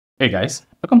Hey guys,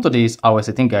 welcome to this iOS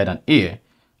setting guide, and here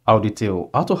I'll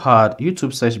detail how to add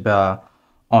YouTube search bar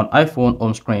on iPhone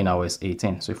home screen iOS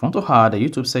 18. So if you want to add a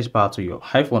YouTube search bar to your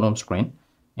iPhone home screen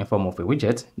in form of a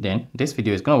widget, then this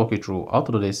video is going to walk you through how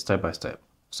to do this step by step.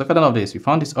 So if you don't know this, if you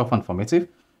found this helpful and informative,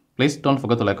 please don't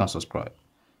forget to like and subscribe.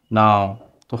 Now,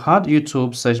 to add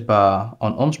YouTube search bar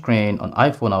on home screen on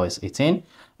iPhone iOS 18,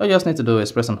 all you just need to do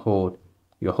is press and hold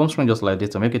your home screen just like this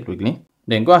to make it wiggly.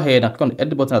 Then go ahead and click on the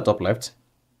edit button at the top left.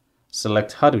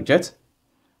 Select Add Widget.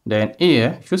 Then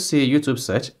here you should see YouTube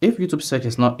search. If YouTube search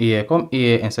is not here, come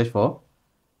here and search for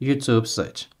YouTube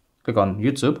search. Click on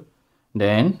YouTube.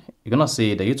 Then you're gonna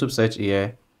see the YouTube search here.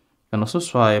 You can also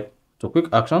swipe to quick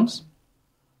actions.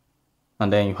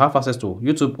 And then you have access to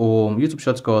YouTube Home, YouTube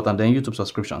Shortcut, and then YouTube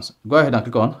subscriptions. Go ahead and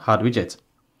click on Add Widget.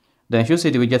 Then you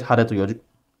see the widget added to your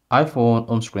iPhone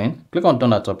home screen. Click on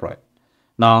Done at top right.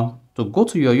 Now, to go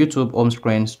to your YouTube home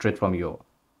screen straight from your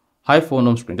iPhone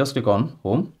home screen, just click on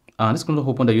Home, and it's going to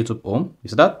open the YouTube Home. You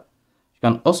see that? You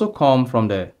can also come from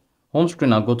the home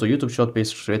screen and go to YouTube Short page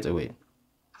straight away.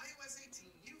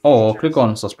 Or click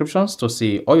on Subscriptions to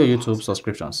see all your YouTube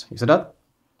subscriptions. You see that?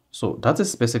 So that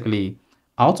is basically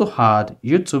how to add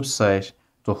YouTube search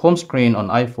to home screen on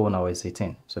iPhone iOS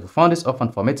 18. So if you found this helpful and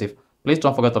informative, please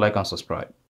don't forget to like and subscribe.